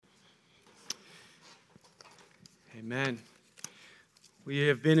Amen. We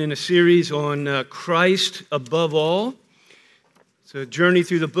have been in a series on Christ above all. It's a journey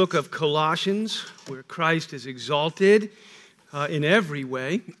through the book of Colossians where Christ is exalted in every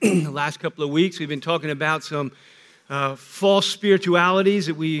way. The last couple of weeks we've been talking about some false spiritualities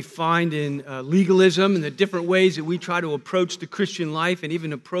that we find in legalism and the different ways that we try to approach the Christian life and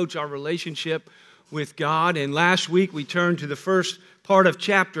even approach our relationship with God. And last week we turned to the first part of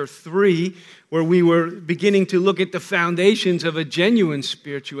chapter 3, where we were beginning to look at the foundations of a genuine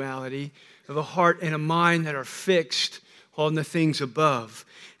spirituality, of a heart and a mind that are fixed on the things above.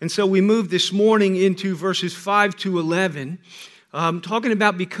 And so we moved this morning into verses 5 to 11, talking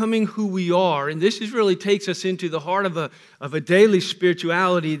about becoming who we are. And this really takes us into the heart of a daily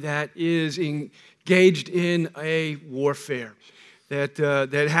spirituality that is engaged in a warfare,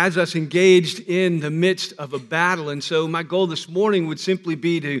 that has us engaged in the midst of a battle. And so my goal this morning would simply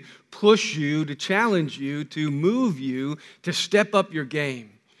be to push you, to challenge you, to move you, to step up your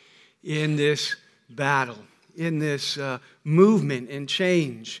game in this battle, in this movement and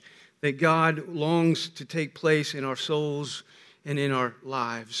change that God longs to take place in our souls and in our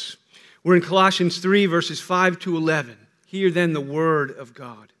lives. We're in Colossians 3, verses 5 to 11. Hear then the word of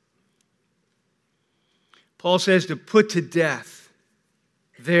God. Paul says to put to death,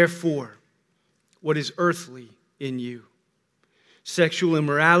 therefore, what is earthly in you: sexual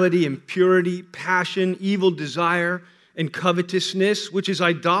immorality, impurity, passion, evil desire, and covetousness, which is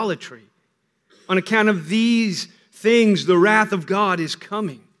idolatry. On account of these things, the wrath of God is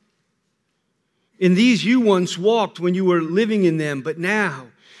coming. In these you once walked when you were living in them, but now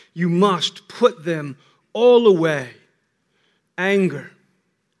you must put them all away: anger,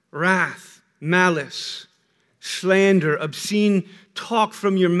 wrath, malice, slander, obscene talk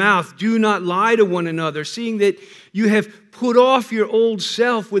from your mouth. Do not lie to one another, seeing that you have put off your old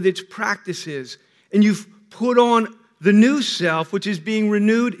self with its practices, and you've put on the new self, which is being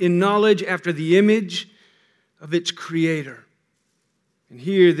renewed in knowledge after the image of its creator. And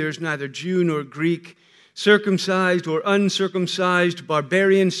here there's neither Jew nor Greek, circumcised or uncircumcised,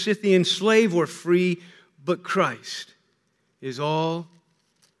 barbarian, Scythian, slave or free, but Christ is all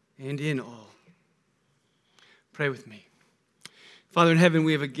and in all. Pray with me. Father in heaven,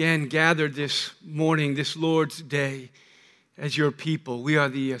 we have again gathered this morning, this Lord's Day, as your people. We are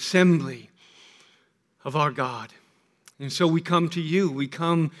the assembly of our God. And so we come to you. We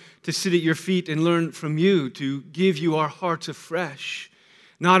come to sit at your feet and learn from you, to give you our hearts afresh,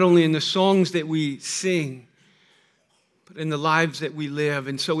 not only in the songs that we sing, but in the lives that we live.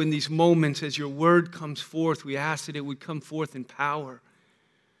 And so in these moments, as your word comes forth, we ask that it would come forth in power,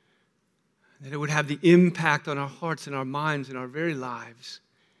 that it would have the impact on our hearts and our minds and our very lives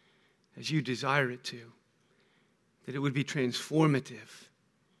as you desire it to, that it would be transformative.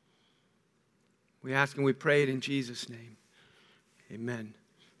 We ask and we pray it in Jesus' name. Amen.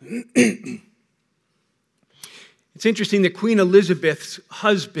 It's interesting that Queen Elizabeth's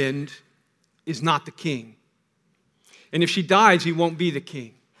husband is not the king. And if she dies, he won't be the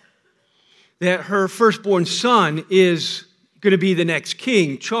king. That her firstborn son is going to be the next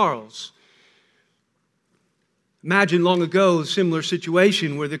king, Charles. Imagine long ago a similar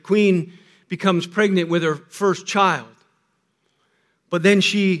situation where the queen becomes pregnant with her first child, but then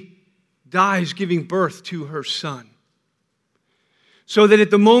she dies giving birth to her son. So that at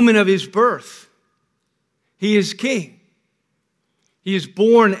the moment of his birth, he is king. He is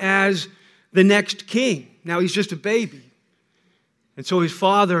born as the next king. Now he's just a baby. And so his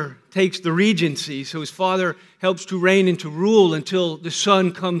father takes the regency. So his father helps to reign and to rule until the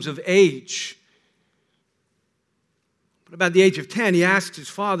son comes of age. But about the age of 10, he asks his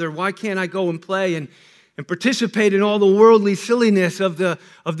father, why can't I go and play and participate in all the worldly silliness of the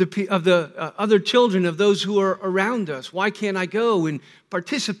other children, of those who are around us? Why can't I go and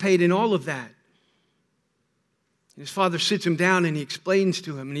participate in all of that? His father sits him down and he explains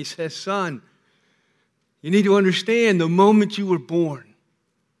to him and he says, son, you need to understand, the moment you were born,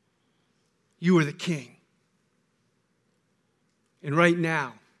 you were the king. And right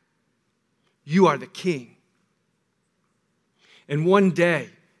now, you are the king. And one day,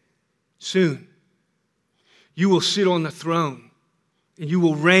 soon, you will sit on the throne and you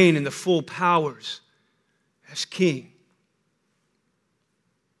will reign in the full powers as king.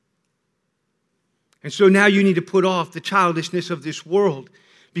 And so now you need to put off the childishness of this world,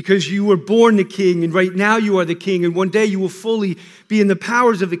 because you were born the king, and right now you are the king, and one day you will fully be in the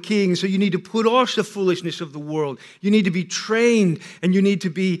powers of the king. So you need to put off the foolishness of the world. You need to be trained, and you need to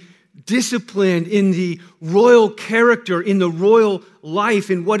be disciplined in the royal character, in the royal life,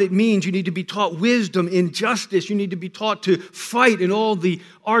 and what it means. You need to be taught wisdom in justice. You need to be taught to fight in all the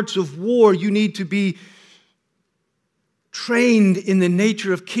arts of war. You need to be trained in the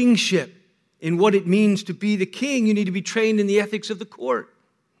nature of kingship, in what it means to be the king, you need to be trained in the ethics of the court.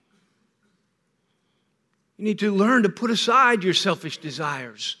 You need to learn to put aside your selfish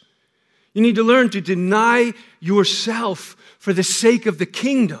desires. You need to learn to deny yourself for the sake of the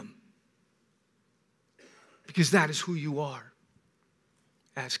kingdom, because that is who you are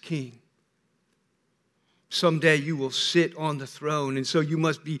as king. Someday you will sit on the throne, and so you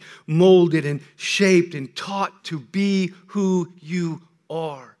must be molded and shaped and taught to be who you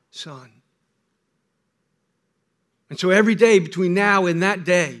are, son. And so every day between now and that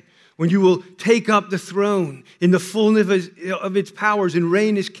day, when you will take up the throne in the fullness of its powers and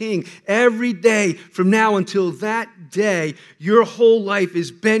reign as king, every day from now until that day, your whole life is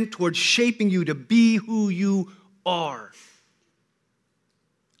bent towards shaping you to be who you are.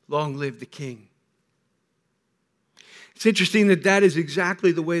 Long live the king. It's interesting that is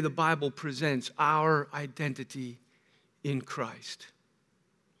exactly the way the Bible presents our identity in Christ.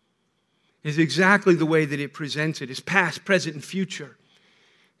 It's exactly the way that it presents it. It's past, present, and future.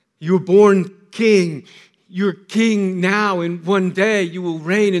 You were born king. You're king now, and one day you will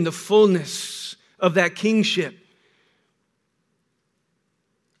reign in the fullness of that kingship.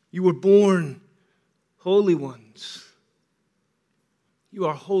 You were born holy ones. You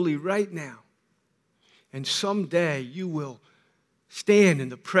are holy right now. And someday you will stand in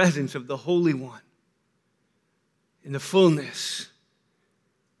the presence of the Holy One, in the fullness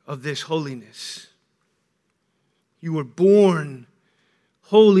of this holiness. You were born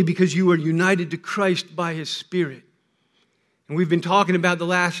holy because you are united to Christ by His Spirit. And we've been talking about the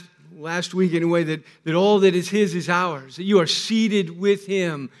last week anyway, that all that is His is ours. That you are seated with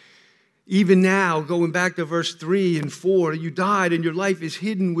Him. Even now, going back to verse 3 and 4, you died and your life is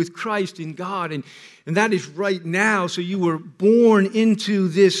hidden with Christ in God. And that is right now. So you were born into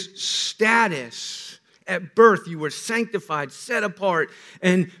this status. At birth, you were sanctified, set apart,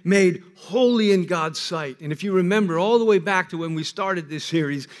 and made holy in God's sight. And if you remember all the way back to when we started this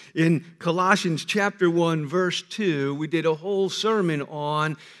series in Colossians chapter 1, verse 2, we did a whole sermon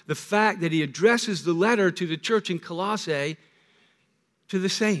on the fact that he addresses the letter to the church in Colossae to the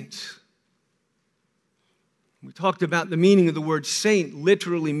saints. We talked about the meaning of the word saint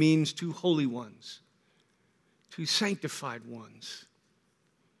literally means two holy ones, two sanctified ones.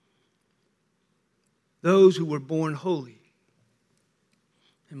 Those who were born holy.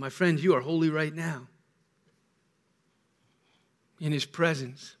 And my friends, you are holy right now. In His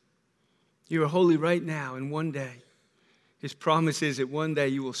presence. You are holy right now, and one day, His promise is that one day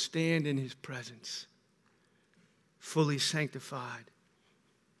you will stand in His presence, fully sanctified.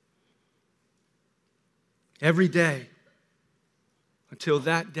 Every day, until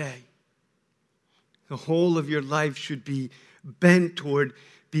that day, the whole of your life should be bent toward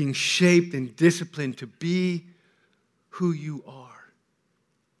being shaped and disciplined to be who you are.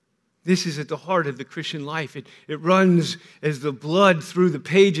 This is at the heart of the Christian life. It runs as the blood through the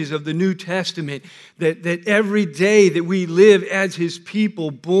pages of the New Testament, that every day that we live as His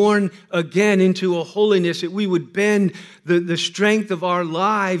people, born again into a holiness, that we would bend the strength of our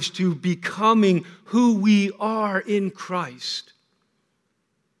lives to becoming who we are in Christ.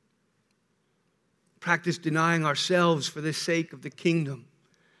 Practice denying ourselves for the sake of the kingdom.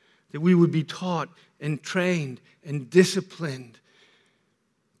 That we would be taught and trained and disciplined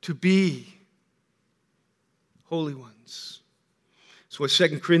to be holy ones. So what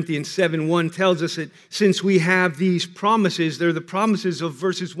 2 Corinthians 7:1 tells us, that since we have these promises, they're the promises of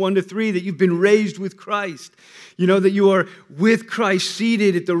verses 1 to 3, that you've been raised with Christ. You know, that you are with Christ,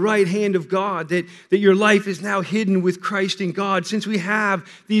 seated at the right hand of God, that your life is now hidden with Christ in God. Since we have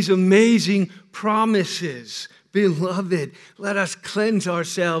these amazing promises, beloved, let us cleanse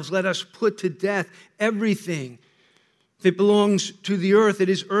ourselves. Let us put to death everything that belongs to the earth, that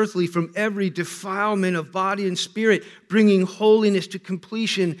is earthly, from every defilement of body and spirit, bringing holiness to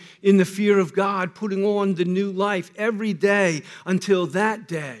completion in the fear of God, putting on the new life every day until that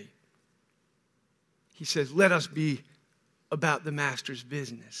day. He says, let us be about the Master's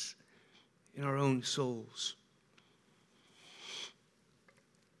business in our own souls.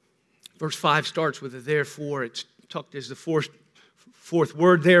 Verse 5 starts with a therefore. It's tucked as the fourth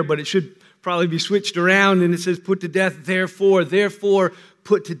word there, but it should probably be switched around, and it says put to death, therefore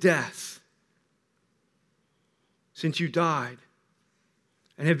put to death. Since you died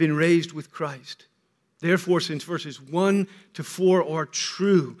and have been raised with Christ. Therefore, since verses 1 to 4 are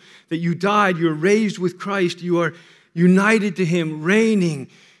true, that you died, you're raised with Christ, you are united to Him, reigning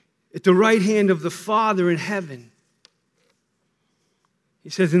at the right hand of the Father in heaven. He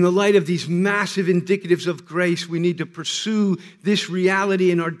says, in the light of these massive indicatives of grace, we need to pursue this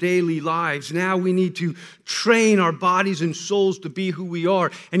reality in our daily lives. Now we need to train our bodies and souls to be who we are.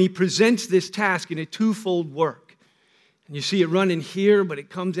 And he presents this task in a twofold work. And you see it running here, but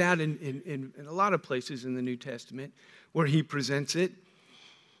it comes out in a lot of places in the New Testament where he presents it.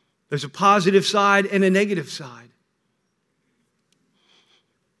 There's a positive side and a negative side.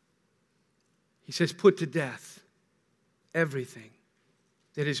 He says, put to death everything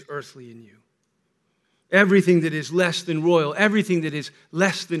that is earthly in you. Everything that is less than royal, everything that is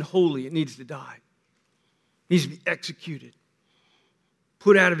less than holy, it needs to die. It needs to be executed,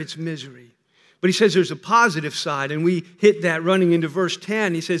 put out of its misery. But he says there's a positive side, and we hit that running into verse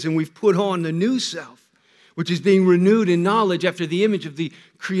 10. He says, and we've put on the new self, which is being renewed in knowledge after the image of the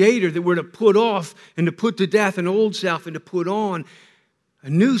Creator, that we're to put off and to put to death an old self and to put on a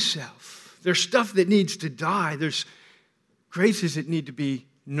new self. There's stuff that needs to die. There's graces that need to be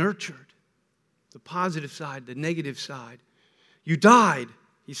nurtured. The positive side, the negative side. You died,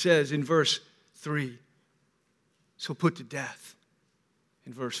 he says in verse 3. So put to death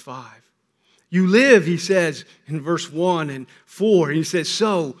in verse 5. You live, he says in verse 1 and 4. He says,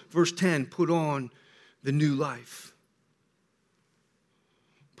 so, verse 10, put on the new life.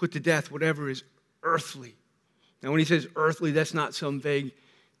 Put to death whatever is earthly. Now when he says earthly, that's not some vague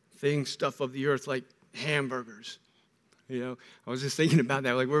thing, stuff of the earth like hamburgers. You know, I was just thinking about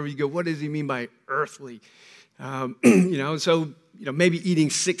that. Like, wherever you go, what does he mean by earthly? Maybe eating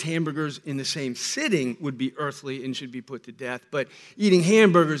 6 hamburgers in the same sitting would be earthly and should be put to death. But eating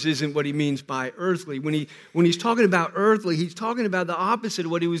hamburgers isn't what he means by earthly. When he's talking about earthly, he's talking about the opposite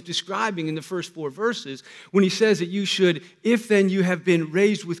of what he was describing in the first 4 verses. When he says that you should, if then you have been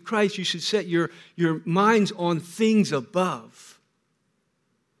raised with Christ, you should set your minds on things above,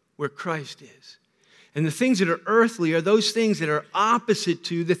 where Christ is. And the things that are earthly are those things that are opposite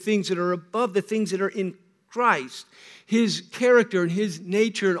to the things that are above, the things that are in Christ. His character and his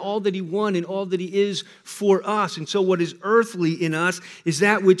nature and all that he won and all that he is for us. And so what is earthly in us is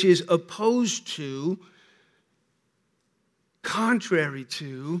that which is opposed to, contrary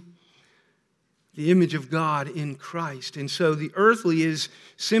to, the image of God in Christ. And so the earthly is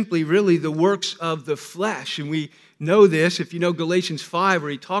simply really the works of the flesh. And we know this if you know Galatians 5,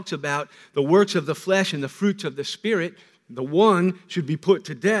 where he talks about the works of the flesh and the fruits of the Spirit. The one should be put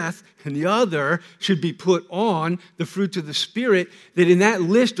to death, and the other should be put on, the fruits of the Spirit. That in that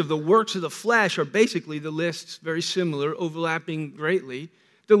list of the works of the flesh are basically the lists, very similar, overlapping greatly,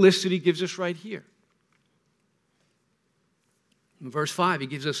 the list that he gives us right here. In verse 5, he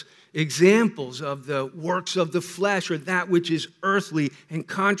gives us examples of the works of the flesh, or that which is earthly and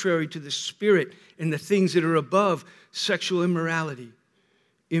contrary to the Spirit, and the things that are above: sexual immorality,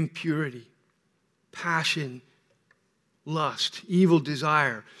 impurity, passion, lust, evil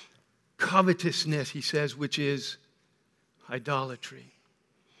desire, covetousness, he says, which is idolatry.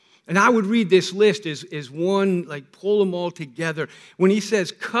 And I would read this list as one, like pull them all together. When he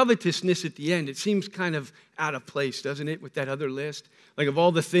says covetousness at the end, it seems kind of out of place, doesn't it, with that other list? Like of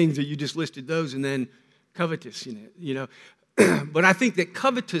all the things that you just listed those and then covetous, you know. But I think that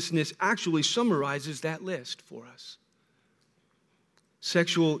covetousness actually summarizes that list for us.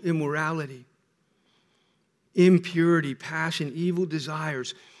 Sexual immorality, impurity, passion, evil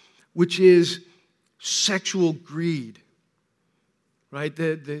desires, which is sexual greed. Right?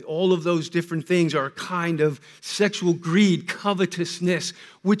 All of those different things are a kind of sexual greed, covetousness,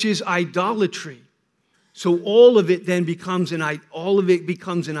 which is idolatry. So all of it then becomes an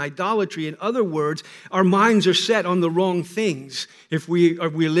idolatry. In other words, our minds are set on the wrong things if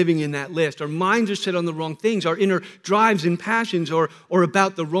we're living in that list. Our minds are set on the wrong things. Our inner drives and passions are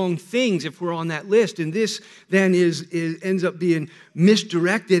about the wrong things if we're on that list. And this then ends up being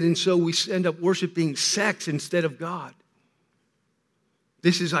misdirected, and so we end up worshiping sex instead of God.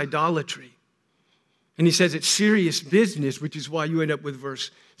 This is idolatry. And he says it's serious business, which is why you end up with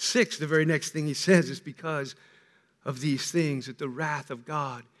verse 6. The very next thing he says is because of these things that the wrath of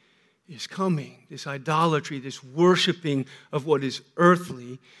God is coming. This idolatry, this worshiping of what is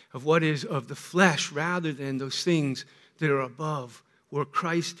earthly, of what is of the flesh, rather than those things that are above, where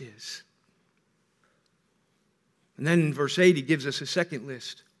Christ is. And then in verse 8, he gives us a second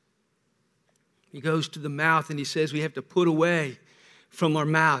list. He goes to the mouth and he says we have to put away from our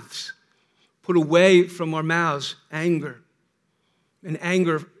mouths. Put away from our mouths anger. And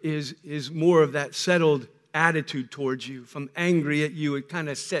anger is more of that settled attitude towards you. If I'm angry at you, it kind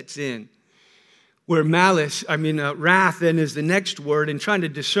of sets in. Where wrath then is the next word. And trying to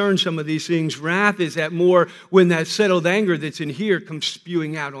discern some of these things, wrath is that more when that settled anger that's in here comes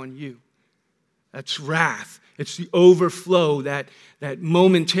spewing out on you. That's wrath. It's the overflow, that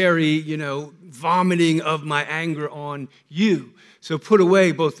momentary, vomiting of my anger on you. So put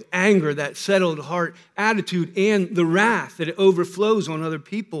away both anger, that settled heart attitude, and the wrath that it overflows on other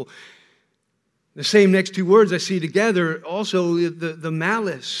people. The same next two words I see together, also the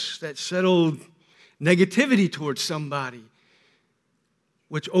malice, that settled negativity towards somebody,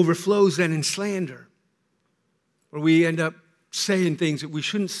 which overflows then in slander, where we end up saying things that we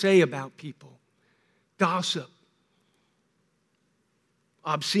shouldn't say about people. Gossip,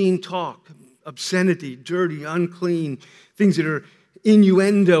 obscene talk, obscenity, dirty, unclean, things that are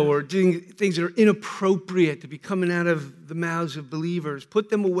innuendo or doing things that are inappropriate to be coming out of the mouths of believers. Put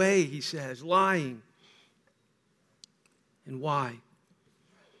them away, he says, lying. And why?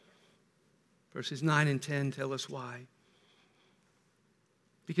 Verses 9 and 10 tell us why.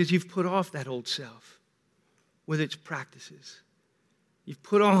 Because you've put off that old self with its practices. You've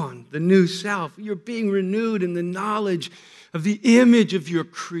put on the new self. You're being renewed in the knowledge of the image of your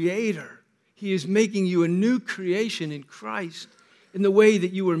Creator. He is making you a new creation in Christ in the way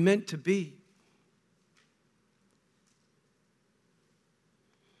that you were meant to be.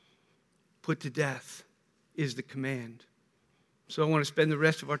 Put to death is the command. So I want to spend the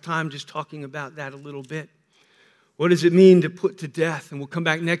rest of our time just talking about that a little bit. What does it mean to put to death? And we'll come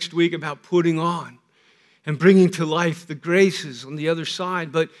back next week about putting on and bringing to life the graces on the other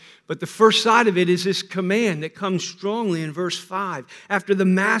side. But the first side of it is this command that comes strongly in verse 5. After the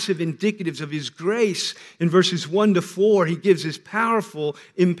massive indicatives of his grace in verses 1 to 4, he gives this powerful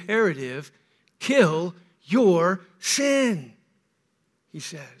imperative: kill your sin, he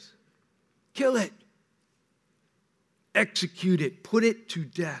says. Kill it. Execute it. Put it to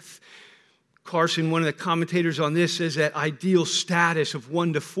death. Carson, one of the commentators on this, says that ideal status of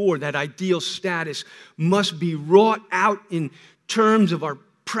 1 to 4, that ideal status must be wrought out in terms of our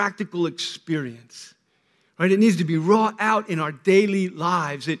practical experience. Right? It needs to be wrought out in our daily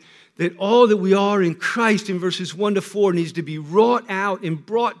lives. That all that we are in Christ in verses 1 to 4 needs to be wrought out and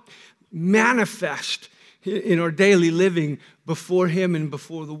brought manifest in our daily living before Him and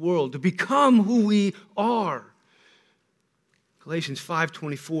before the world, to become who we are. Galatians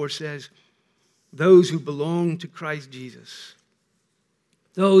 5:24 says, those who belong to Christ Jesus,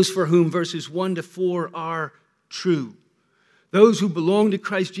 those for whom verses 1 to 4 are true, those who belong to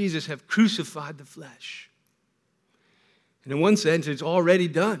Christ Jesus have crucified the flesh. And in one sense, it's already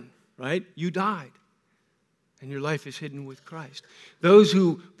done, right? You died, and your life is hidden with Christ. Those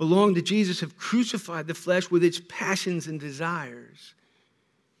who belong to Jesus have crucified the flesh with its passions and desires.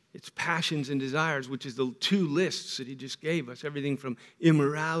 Its passions and desires, which is the two lists that he just gave us, everything from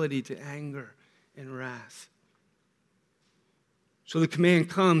immorality to anger and wrath. So the command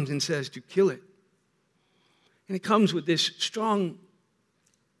comes and says to kill it. And it comes with this strong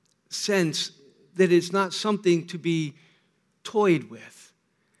sense that it's not something to be toyed with,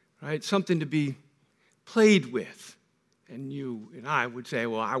 right? Something to be played with. And you and I would say,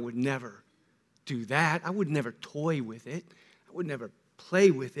 well, I would never do that. I would never toy with it. I would never play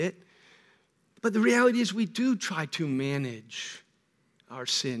with it. But the reality is we do try to manage our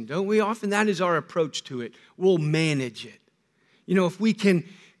sin, don't we? Often that is our approach to it. We'll manage it. If we can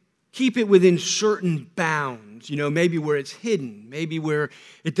keep it within certain bounds, maybe where it's hidden, maybe where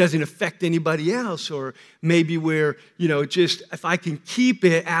it doesn't affect anybody else, or maybe where, just if I can keep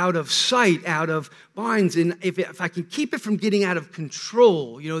it out of sight, out of minds, and if I can keep it from getting out of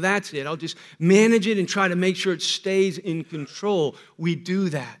control, that's it. I'll just manage it and try to make sure it stays in control. We do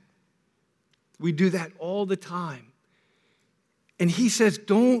that. We do that all the time. And he says,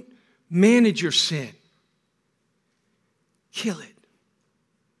 don't manage your sin. Kill it.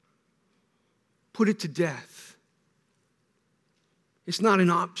 Put it to death. It's not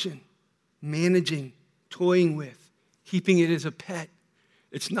an option. Managing, toying with, keeping it as a pet.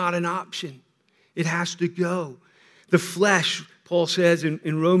 It's not an option. It has to go. The flesh, Paul says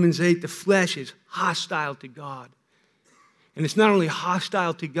in Romans 8, the flesh is hostile to God. And it's not only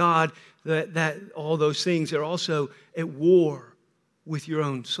hostile to God, that all those things, they're also at war with your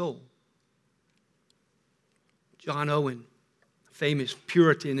own soul. John Owen, famous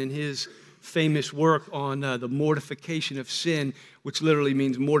Puritan, in his famous work on the mortification of sin, which literally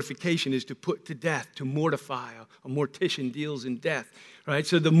means mortification is to put to death, to mortify. A mortician deals in death, right?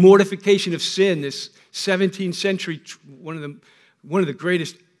 So the mortification of sin, this 17th century, one of the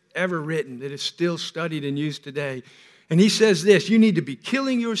greatest ever written, that is still studied and used today. And he says this: you need to be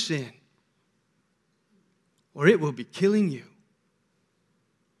killing your sin, or it will be killing you.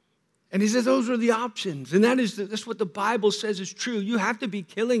 And he says those are the options. And that's what the Bible says is true. You have to be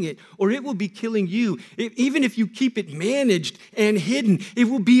killing it, or it will be killing you. Even if you keep it managed and hidden, it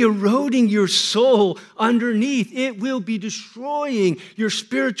will be eroding your soul underneath. It will be destroying your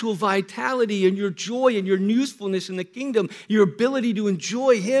spiritual vitality and your joy and your usefulness in the kingdom, your ability to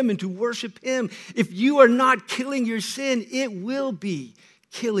enjoy him and to worship him. If you are not killing your sin, it will be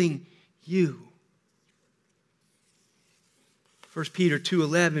killing you. 1 Peter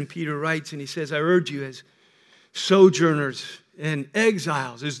 2:11, Peter writes, and he says, I urge you as sojourners and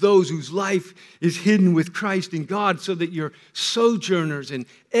exiles, as those whose life is hidden with Christ in God, so that you're sojourners and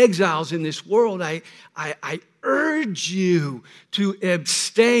exiles in this world. I urge you to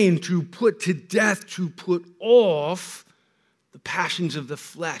abstain, to put to death, to put off the passions of the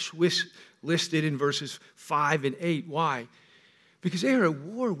flesh, listed in verses 5 and 8. Why? Because they are at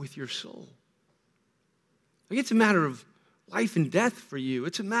war with your soul. Like, it's a matter of life and death for you.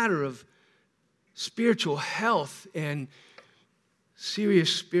 It's a matter of spiritual health and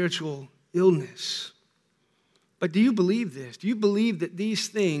serious spiritual illness. But do you believe this? Do you believe that these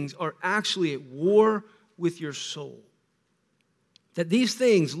things are actually at war with your soul? That these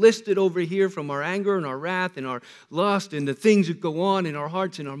things listed over here, from our anger and our wrath and our lust and the things that go on in our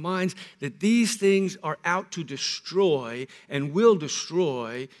hearts and our minds, that these things are out to destroy and will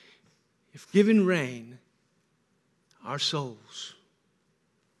destroy, if given rein, our souls.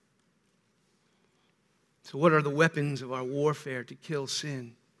 So what are the weapons of our warfare to kill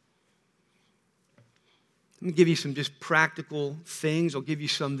sin? Let me give you some just practical things. I'll give you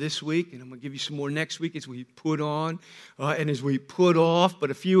some this week, and I'm going to give you some more next week as we put on and as we put off,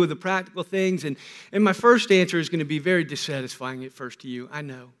 but a few of the practical things. And my first answer is going to be very dissatisfying at first to you. I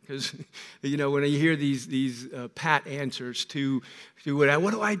know, because, when you hear these pat answers to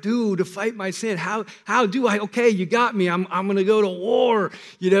what do I do to fight my sin? How do I? Okay, you got me. I'm going to go to war.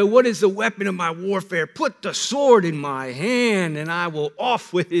 What is the weapon of my warfare? Put the sword in my hand, and I will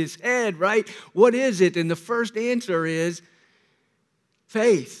off with his head, right? What is it? And the first answer is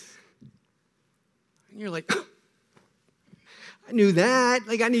faith. And you're like, I knew that.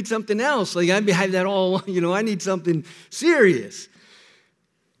 Like, I need something else. Like, I had that all, I need something serious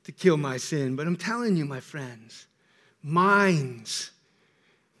to kill my sin. But I'm telling you, my friends, minds,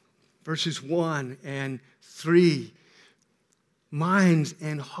 verses 1 and 3, minds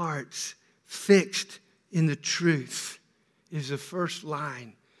and hearts fixed in the truth is the first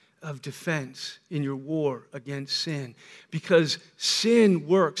line of defense in your war against sin. Because sin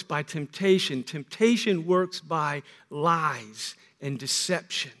works by temptation. Temptation works by lies and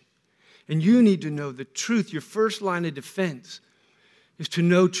deception. And you need to know the truth. Your first line of defense is to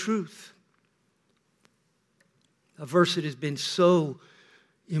know truth. A verse that has been so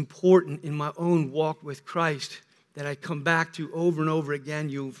important in my own walk with Christ that I come back to over and over again.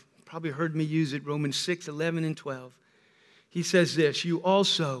 You've probably heard me use it, Romans 6:11 and 12. He says this, you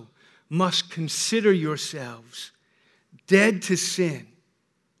also must consider yourselves dead to sin,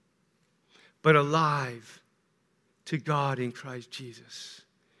 but alive to God in Christ Jesus.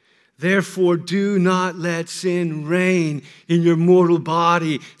 Therefore, do not let sin reign in your mortal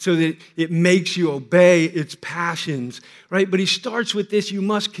body so that it makes you obey its passions, right? But he starts with this, you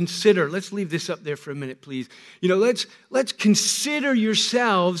must consider. Let's leave this up there for a minute, please. Let's consider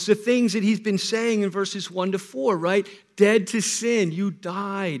yourselves the things that he's been saying in verses 1 to 4, right? Dead to sin, you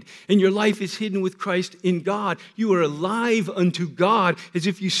died, and your life is hidden with Christ in God. You are alive unto God as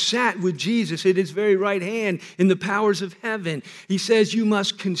if you sat with Jesus at his very right hand in the powers of heaven. He says you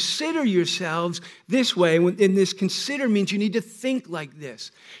must consider yourselves this way, and this consider means you need to think like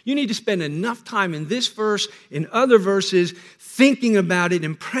this. You need to spend enough time in this verse, in other verses, thinking about it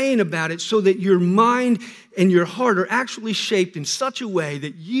and praying about it so that your mind and your heart are actually shaped in such a way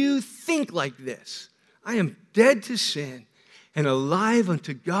that you think like this. I am dead to sin and alive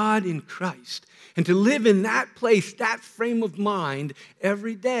unto God in Christ. And to live in that place, that frame of mind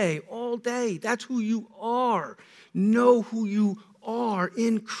every day, all day. That's who you are. Know who you are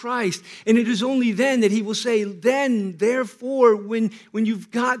in Christ. And it is only then that he will say, then, therefore, when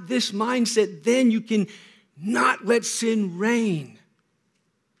you've got this mindset, then you can not let sin reign.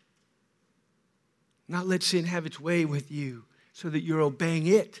 Not let sin have its way with you so that you're obeying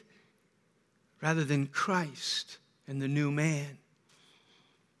it rather than Christ and the new man.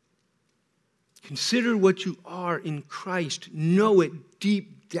 Consider what you are in Christ. Know it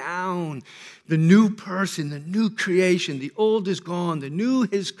deep down. The new person, the new creation. The old is gone. The new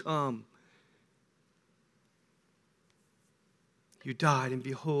has come. You died, and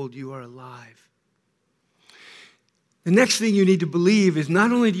behold, you are alive. The next thing you need to believe is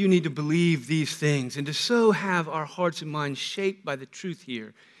not only do you need to believe these things and to so have our hearts and minds shaped by the truth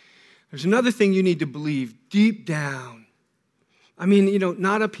here, There's another thing you need to believe deep down. I mean,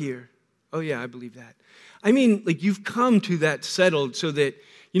 not up here. Oh, yeah, I believe that. I mean, like you've come to that settled so that,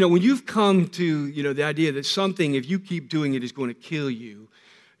 when you've come to, the idea that something, if you keep doing it, is going to kill you,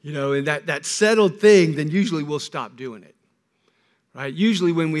 and that settled thing, then usually we'll stop doing it, right?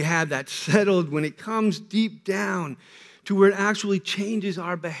 Usually when we have that settled, when it comes deep down to where it actually changes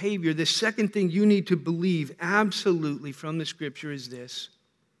our behavior, the second thing you need to believe absolutely from the Scripture is this.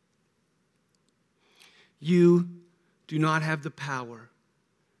 You do not have the power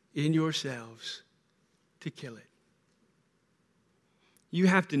in yourselves to kill it. You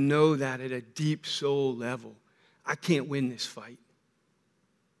have to know that at a deep soul level. I can't win this fight.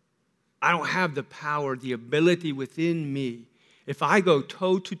 I don't have the power, the ability within me. If I go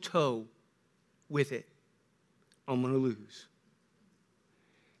toe to toe with it, I'm going to lose.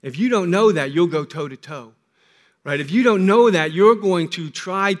 If you don't know that, you'll go toe to toe. Right? If you don't know that, you're going to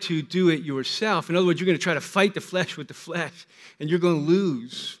try to do it yourself. In other words, you're going to try to fight the flesh with the flesh, and you're going to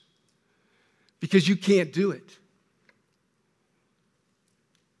lose because you can't do it.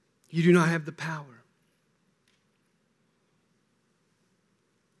 You do not have the power.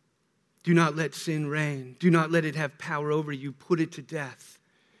 Do not let sin reign. Do not let it have power over you. Put it to death.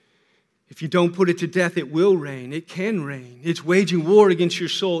 If you don't put it to death, it will reign. It can reign. It's waging war against your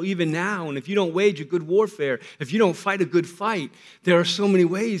soul even now. And if you don't wage a good warfare, if you don't fight a good fight, there are so many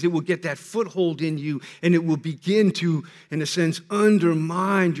ways it will get that foothold in you, and it will begin to, in a sense,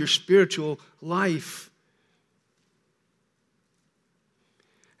 undermine your spiritual life.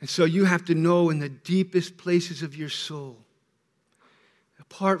 And so you have to know in the deepest places of your soul,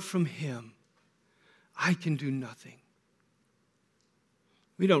 apart from Him, I can do nothing.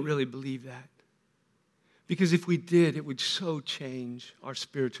 We don't really believe that. Because if we did, it would so change our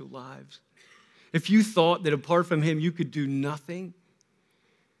spiritual lives. If you thought that apart from Him you could do nothing,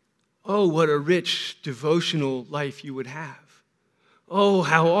 oh, what a rich devotional life you would have. Oh,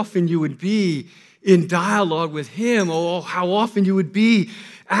 how often you would be in dialogue with Him. Oh, how often you would be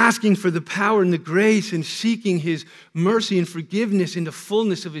asking for the power and the grace and seeking His mercy and forgiveness in the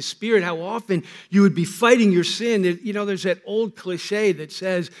fullness of His Spirit. How often you would be fighting your sin. There's that old cliche that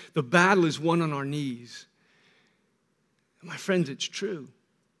says the battle is won on our knees. My friends, it's true.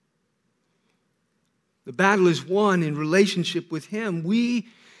 The battle is won in relationship with Him.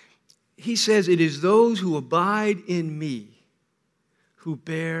 He says, it is those who abide in me who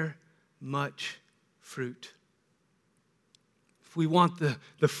bear much fruit. If we want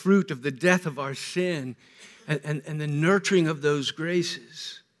the fruit of the death of our sin and the nurturing of those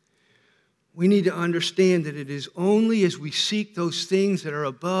graces, we need to understand that it is only as we seek those things that are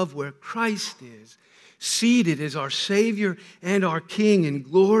above where Christ is, seated as our Savior and our King in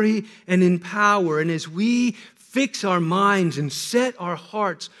glory and in power, and as we fix our minds and set our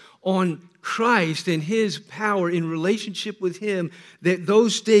hearts on Christ and His power in relationship with Him, that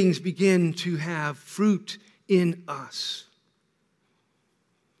those things begin to have fruit in us.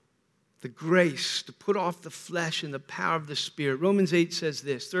 The grace to put off the flesh and the power of the Spirit. Romans 8 says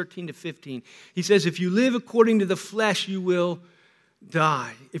this, 13 to 15. He says, if you live according to the flesh, you will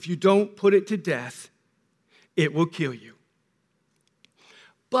die. If you don't put it to death, it will kill you.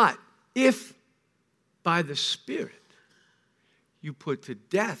 But if by the Spirit you put to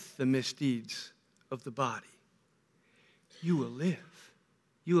death the misdeeds of the body, you will live.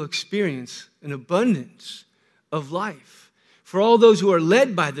 You will experience an abundance of life. For all those who are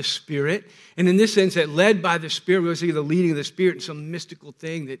led by the Spirit, and in this sense that led by the Spirit, we always think of the leading of the Spirit and some mystical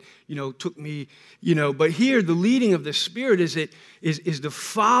thing that, took me, but here the leading of the Spirit is the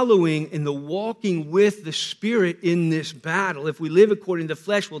following and the walking with the Spirit in this battle. If we live according to the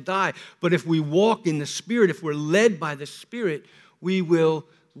flesh, we'll die. But if we walk in the Spirit, if we're led by the Spirit, we will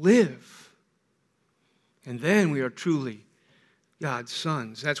live. And then we are truly God's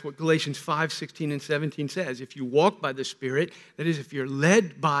sons. That's what Galatians 5, 16 and 17 says. If you walk by the Spirit, that is, if you're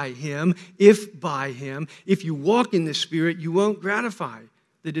led by Him, if you walk in the Spirit, you won't gratify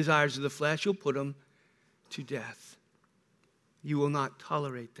the desires of the flesh. You'll put them to death. You will not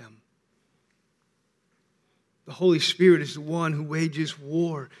tolerate them. The Holy Spirit is the one who wages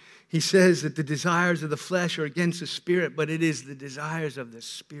war. He says that the desires of the flesh are against the Spirit, but it is the desires of the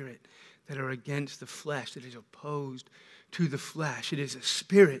Spirit that are against the flesh, that is opposed to the flesh. It is a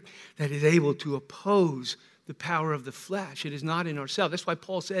spirit that is able to oppose the power of the flesh. It is not in ourselves. That's why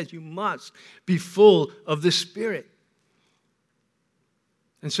Paul says you must be full of the Spirit.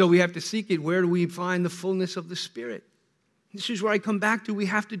 And so we have to seek it. Where do we find the fullness of the Spirit? This is where I come back to. We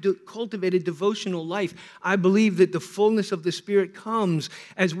have to cultivate a devotional life. I believe that the fullness of the Spirit comes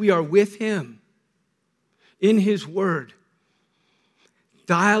as we are with Him in His Word.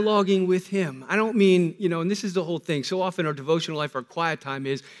 dialoguing with him. I don't mean, and this is the whole thing. So often our devotional life, our quiet time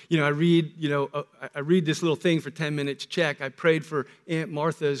is, I read this little thing for 10 minutes, check. I prayed for Aunt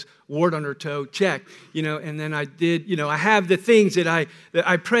Martha's wart on her toe, check. And then I did, I have the things that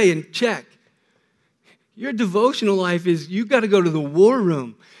I pray and check. Your devotional life is, you got to go to the war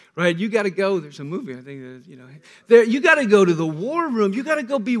room, right? You got to go, there's a movie, I think, you got to go to the war room. You got to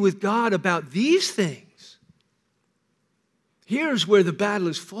go be with God about these things. Here's where the battle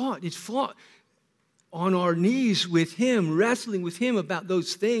is fought. It's fought on our knees with him, wrestling with him about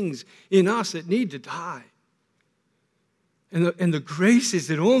those things in us that need to die. And the graces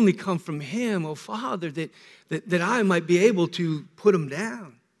that only come from him, oh Father, that I might be able to put them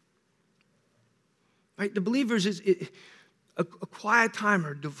down. Right? The believers is a quiet time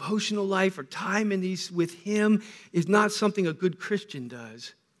or devotional life or time in these with him is not something a good Christian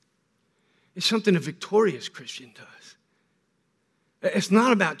does. It's something a victorious Christian does. It's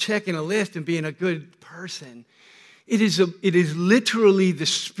not about checking a list and being a good person. It is literally the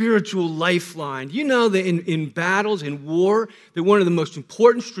spiritual lifeline. You know that in battles, in war, that one of the most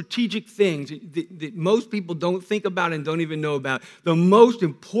important strategic things that most people don't think about and don't even know about, the most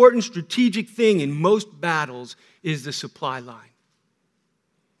important strategic thing in most battles is the supply line.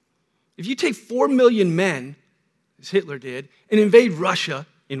 If you take 4 million men, as Hitler did, and invade Russia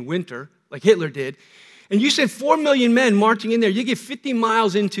in winter, like Hitler did, and you send 4 million men marching in there, you get 50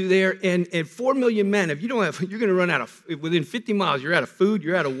 miles into there, and 4 million men, if you don't have, you're going to run out of, within 50 miles, you're out of food,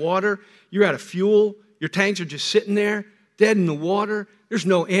 you're out of water, you're out of fuel, your tanks are just sitting there, dead in the water, there's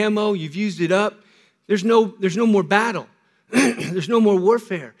no ammo, you've used it up, there's no more battle, there's no more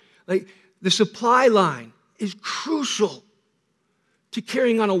warfare. Like, the supply line is crucial to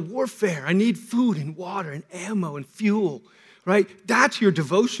carrying on a warfare. I need food and water and ammo and fuel, right? That's your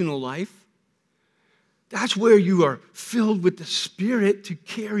devotional life. That's where you are filled with the Spirit to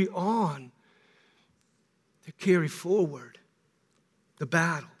carry on, to carry forward the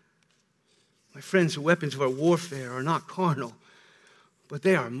battle. My friends, the weapons of our warfare are not carnal, but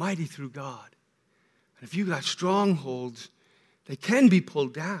they are mighty through God. And if you got strongholds, they can be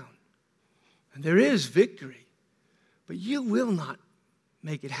pulled down. And there is victory, but you will not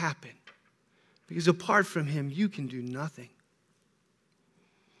make it happen, because apart from him, you can do nothing.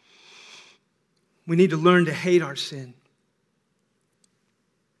 We need to learn to hate our sin.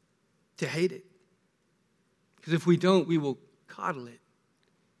 To hate it. Because if we don't, we will coddle it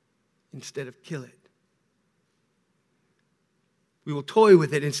instead of kill it. We will toy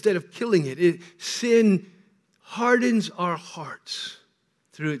with it instead of killing it. Sin hardens our hearts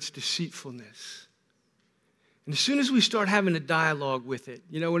through its deceitfulness. And as soon as we start having a dialogue with it,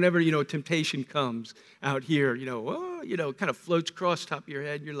 whenever, temptation comes out here, kind of floats across the top of your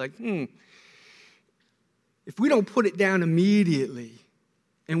head, you're like, If we don't put it down immediately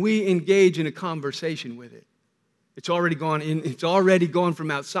and we engage in a conversation with it, it's already gone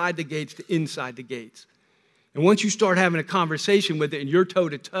from outside the gates to inside the gates. And once you start having a conversation with it and you're toe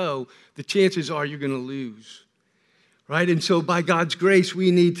to toe, the chances are you're going to lose. Right? And so by God's grace,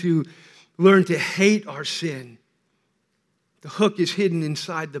 we need to learn to hate our sin. The hook is hidden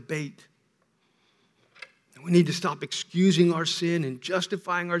inside the bait. We need to stop excusing our sin and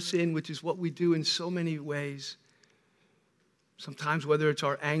justifying our sin, which is what we do in so many ways. Sometimes, whether it's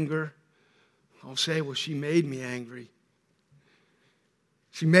our anger, I'll say, well, she made me angry.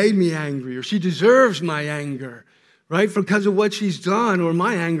 She made me angry, or she deserves my anger, right? Because of what she's done, or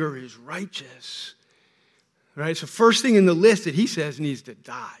my anger is righteous, right? It's the first thing in the list that he says needs to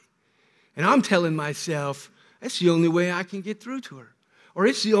die. And I'm telling myself, that's the only way I can get through to her. Or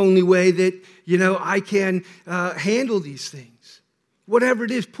it's the only way that, I can handle these things. Whatever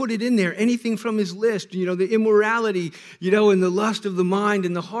it is, put it in there. Anything from his list, the immorality, and the lust of the mind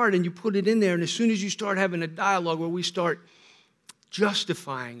and the heart, and you put it in there. And as soon as you start having a dialogue where we start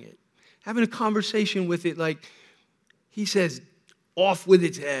justifying it, having a conversation with it, like he says, off with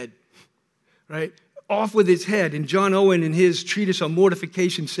its head, right? Off with its head. And John Owen, in his treatise on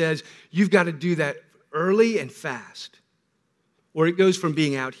mortification, says, you've got to do that early and fast. Or it goes from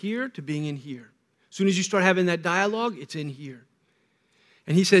being out here to being in here. As soon as you start having that dialogue, it's in here.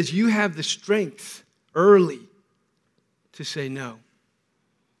 And he says, you have the strength early to say no.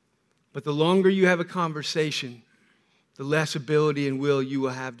 But the longer you have a conversation, the less ability and will you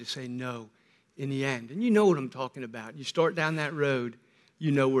will have to say no in the end. And you know what I'm talking about. You start down that road,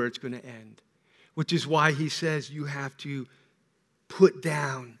 you know where it's going to end. Which is why he says you have to put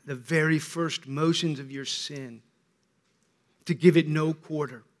down the very first motions of your sin, to give it no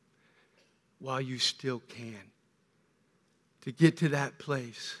quarter while you still can. To get to that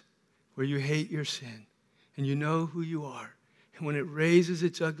place where you hate your sin and you know who you are And when it raises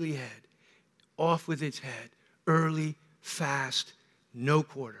its ugly head, off with its head, early, fast, no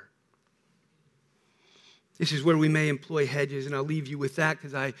quarter. This is where we may employ hedges, and I'll leave you with that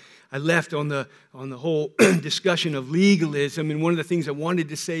because I left on the whole discussion of legalism, and one of the things I wanted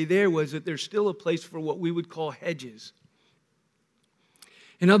to say there was that there's still a place for what we would call hedges.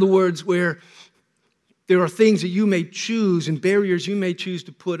 In other words, where there are things that you may choose and barriers you may choose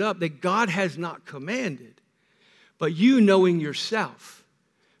to put up that God has not commanded, but you knowing yourself.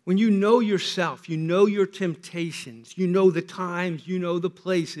 When you know yourself, you know your temptations, you know the times, you know the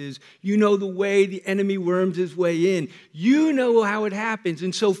places, you know the way the enemy worms his way in, you know how it happens.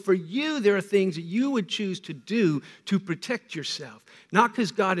 And so for you, there are things that you would choose to do to protect yourself. Not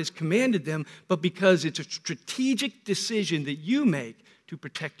because God has commanded them, but because it's a strategic decision that you make to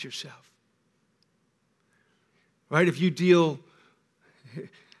protect yourself. Right? If you deal,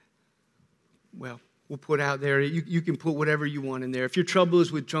 well, we'll put out there, you can put whatever you want in there. If your trouble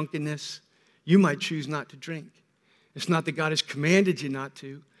is with drunkenness, you might choose not to drink. It's not that God has commanded you not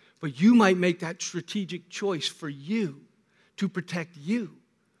to, but you might make that strategic choice for you to protect you.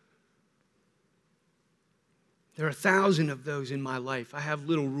 There are 1,000 of those in my life. I have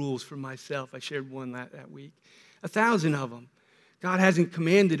little rules for myself. I shared one that week. 1,000 of them. God hasn't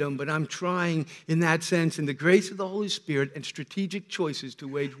commanded them, but I'm trying in that sense, in the grace of the Holy Spirit and strategic choices to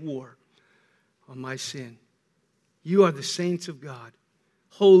wage war on my sin. You are the saints of God,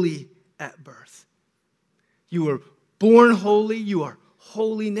 holy at birth. You were born holy, you are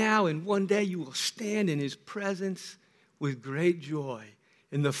holy now, and one day you will stand in His presence with great joy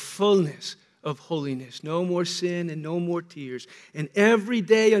in the fullness of holiness. No more sin and no more tears. And every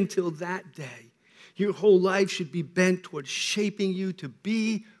day until that day, your whole life should be bent towards shaping you to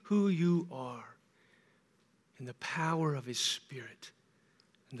be who you are in the power of His Spirit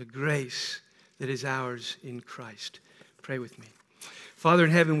and the grace that is ours in Christ. Pray with me. Father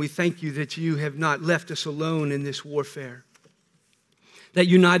in heaven, we thank you that you have not left us alone in this warfare, that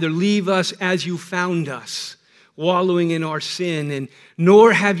you neither leave us as you found us, wallowing in our sin, and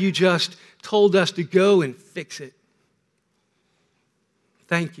nor have you just told us to go and fix it.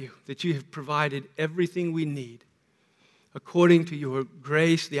 Thank you that you have provided everything we need according to your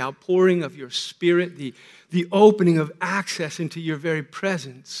grace, the outpouring of your Spirit, the opening of access into your very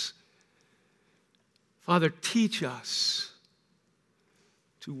presence. Father, teach us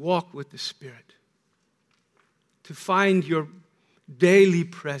to walk with the Spirit, to find your daily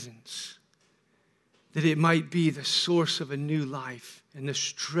presence, that it might be the source of a new life and the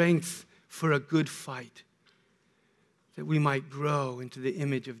strength for a good fight, that we might grow into the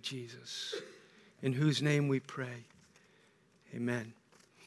image of Jesus, in whose name we pray. Amen.